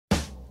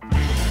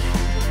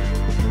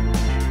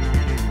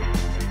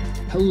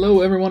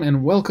Hello everyone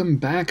and welcome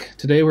back.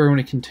 Today we're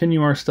going to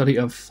continue our study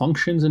of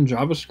functions in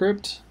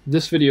JavaScript.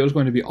 This video is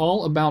going to be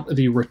all about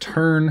the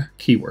return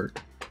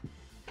keyword.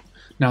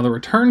 Now the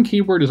return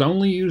keyword is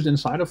only used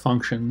inside of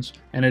functions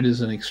and it is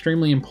an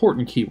extremely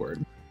important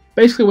keyword.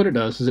 Basically what it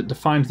does is it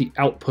defines the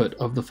output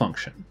of the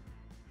function.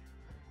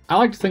 I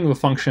like to think of a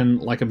function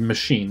like a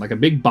machine, like a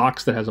big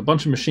box that has a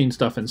bunch of machine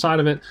stuff inside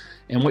of it,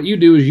 and what you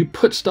do is you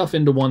put stuff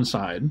into one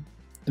side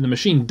and the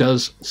machine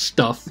does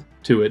stuff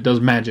to it, does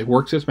magic,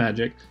 works its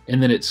magic,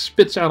 and then it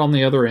spits out on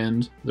the other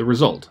end the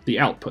result, the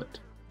output.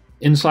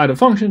 Inside of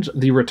functions,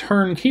 the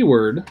return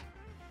keyword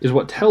is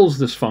what tells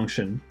this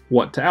function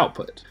what to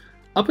output.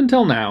 Up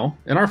until now,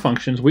 in our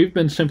functions, we've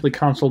been simply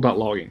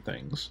console.logging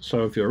things.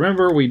 So if you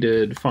remember, we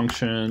did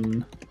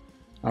function,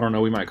 I don't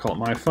know, we might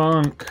call it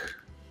myfunc,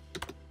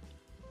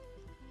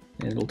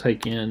 and it'll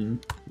take in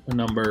a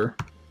number.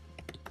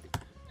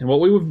 And what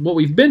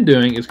we've been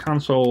doing is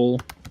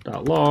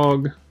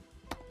console.log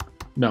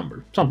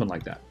number, something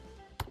like that.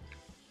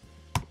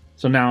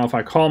 So now if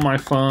I call my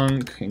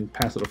func and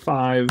pass it a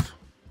 5,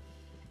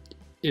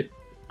 it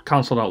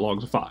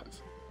console.logs a 5.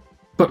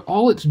 But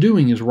all it's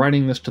doing is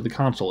writing this to the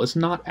console. It's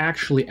not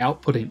actually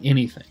outputting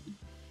anything.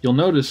 You'll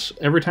notice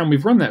every time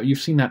we've run that, you've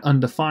seen that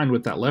undefined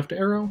with that left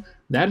arrow.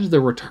 That is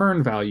the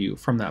return value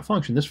from that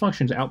function. This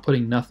function is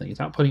outputting nothing. It's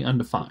outputting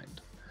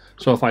undefined.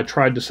 So if I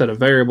tried to set a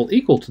variable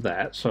equal to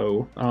that,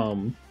 so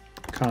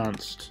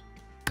const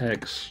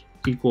x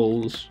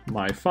equals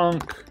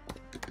myfunc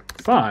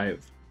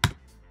 5.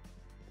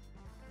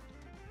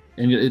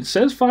 And it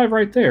says 5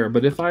 right there,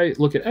 but if I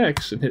look at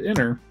x and hit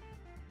enter,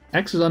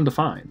 x is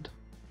undefined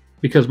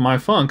because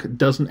myfunc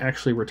doesn't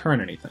actually return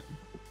anything.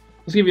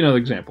 Let's give you another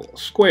example.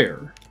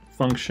 Square,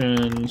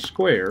 function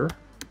square,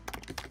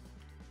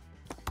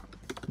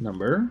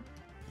 number,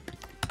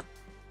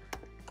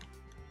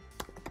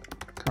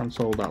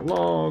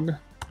 console.log,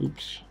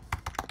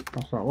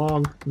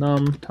 console.log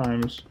num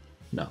times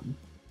num.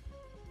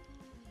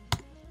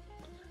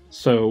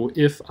 So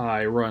if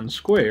I run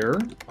square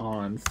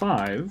on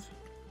 5,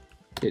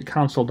 it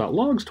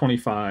console.logs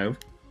 25,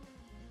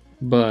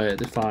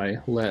 but if I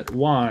let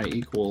y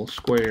equal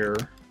square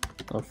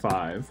of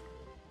 5,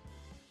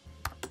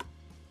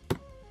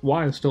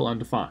 y is still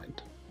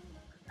undefined.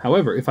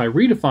 However, if I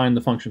redefine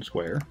the function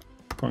square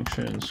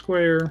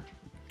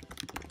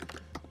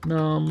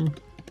num,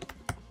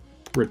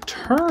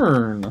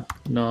 return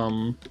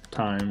num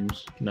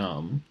times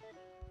num,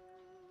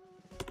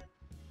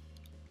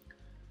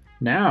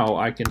 now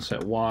I can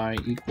set y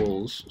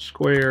equals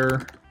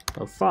square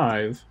of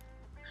 5,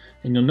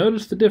 and you'll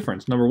notice the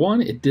difference. Number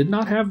one, it did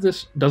not have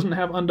this, doesn't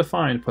have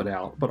undefined put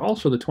out, but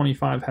also the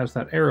 25 has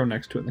that arrow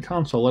next to it in the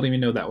console letting me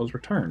know that was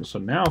returned. So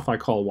now if I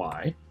call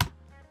y,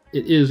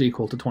 it is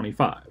equal to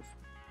 25.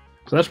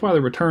 So that's why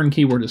the return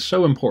keyword is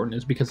so important,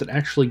 is because it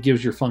actually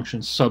gives your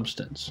function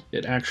substance.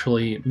 It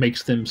actually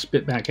makes them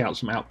spit back out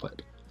some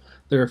output.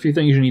 There are a few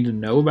things you need to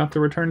know about the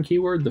return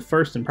keyword. The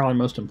first and probably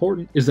most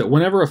important is that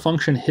whenever a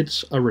function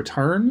hits a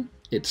return,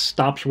 it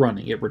stops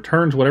running. It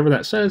returns whatever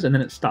that says and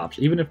then it stops,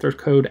 even if there's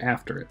code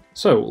after it.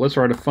 So let's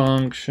write a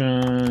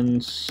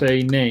function,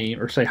 say name,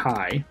 or say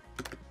hi,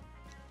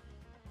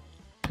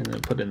 and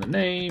then put in the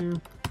name,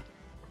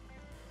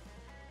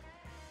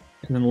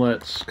 and then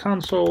let's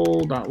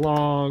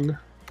console.log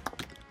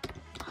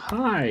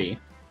hi,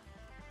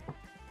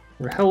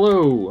 or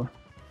hello,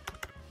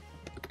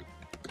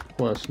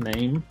 plus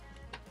name,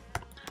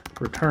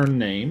 return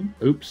name.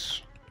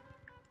 Oops.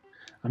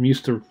 I'm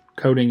used to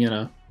coding in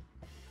a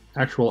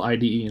actual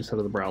IDE instead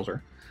of the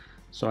browser.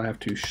 So I have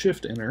to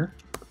shift enter,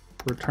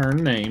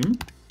 return name,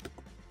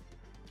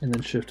 and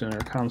then shift enter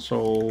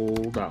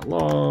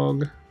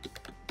console.log.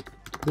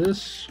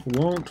 This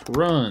won't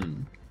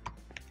run.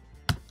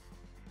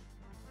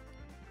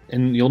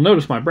 And you'll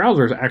notice my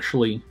browser is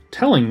actually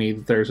telling me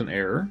that there's an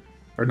error,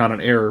 or not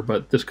an error,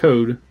 but this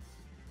code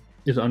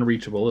is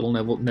unreachable.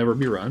 It'll never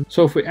be run.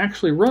 So if we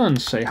actually run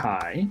say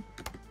hi,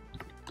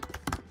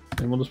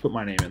 and we'll just put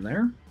my name in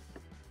there,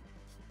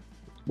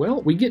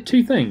 well, we get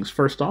two things.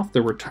 First off,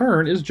 the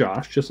return is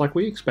Josh, just like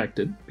we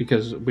expected,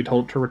 because we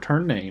told it to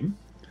return name,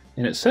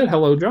 and it said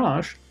hello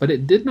Josh, but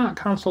it did not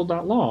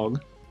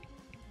console.log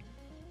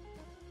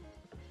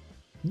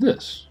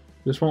this.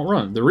 This won't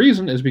run. The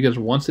reason is because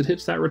once it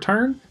hits that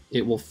return,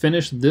 it will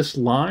finish this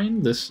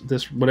line, this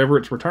whatever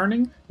it's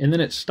returning, and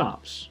then it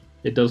stops.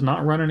 It does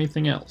not run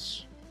anything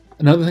else.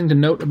 Another thing to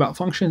note about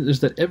functions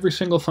is that every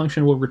single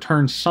function will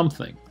return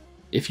something.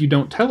 If you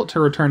don't tell it to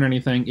return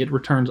anything, it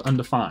returns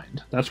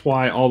undefined. That's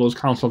why all those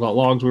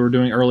console.logs we were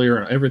doing earlier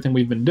and everything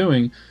we've been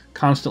doing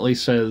constantly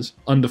says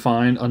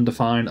undefined,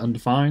 undefined,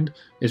 undefined,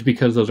 is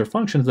because those are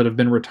functions that have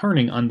been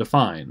returning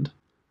undefined.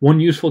 One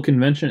useful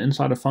convention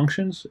inside of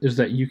functions is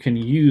that you can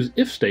use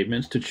if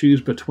statements to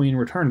choose between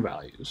return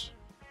values.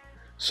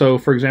 So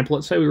for example,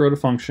 let's say we wrote a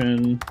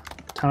function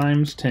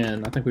times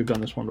 10, I think we've done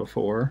this one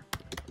before,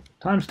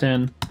 times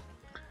 10,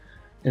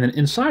 and then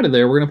inside of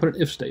there we're going to put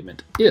an if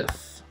statement.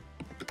 If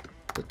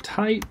the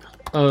type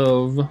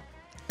of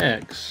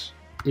x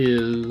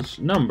is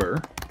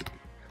number,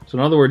 so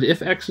in other words,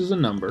 if x is a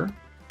number,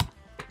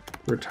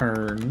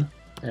 return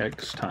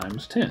x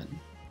times 10.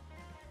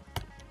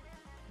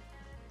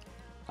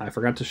 I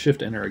forgot to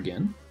shift enter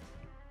again.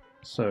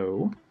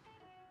 So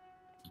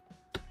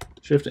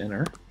shift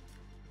enter,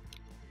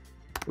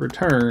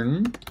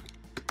 return,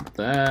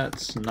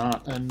 that's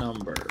not a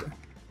number.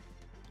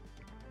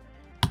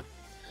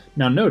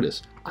 Now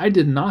notice, I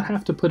did not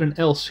have to put an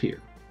else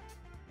here.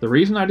 The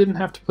reason I didn't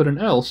have to put an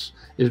else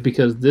is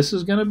because this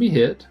is going to be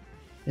hit,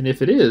 and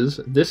if it is,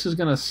 this is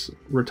going to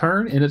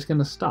return and it's going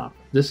to stop.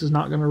 This is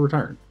not going to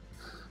return.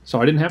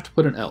 So I didn't have to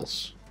put an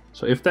else.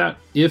 So if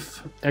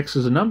x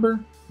is a number,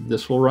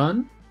 this will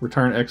run,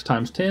 return x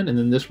times 10, and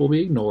then this will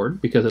be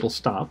ignored because it'll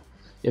stop.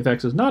 If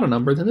x is not a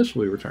number, then this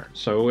will be returned.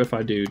 So if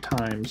I do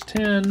times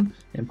 10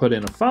 and put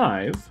in a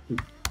 5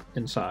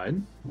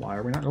 inside, why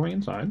are we not going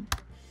inside?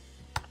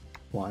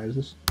 Why is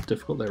this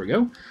difficult? There we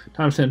go.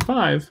 Times 10,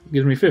 5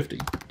 gives me 50.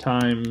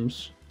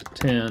 Times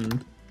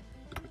 10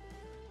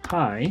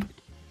 high,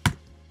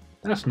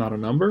 that's not a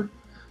number.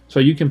 So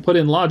you can put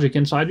in logic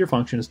inside your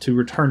functions to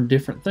return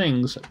different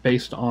things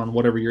based on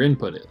whatever your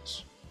input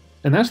is.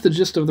 And that's the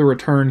gist of the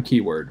return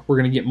keyword. We're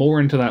going to get more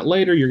into that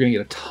later. You're going to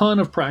get a ton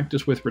of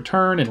practice with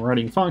return and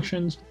writing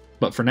functions.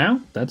 But for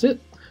now, that's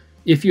it.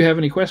 If you have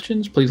any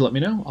questions, please let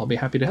me know. I'll be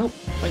happy to help.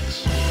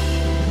 Thanks.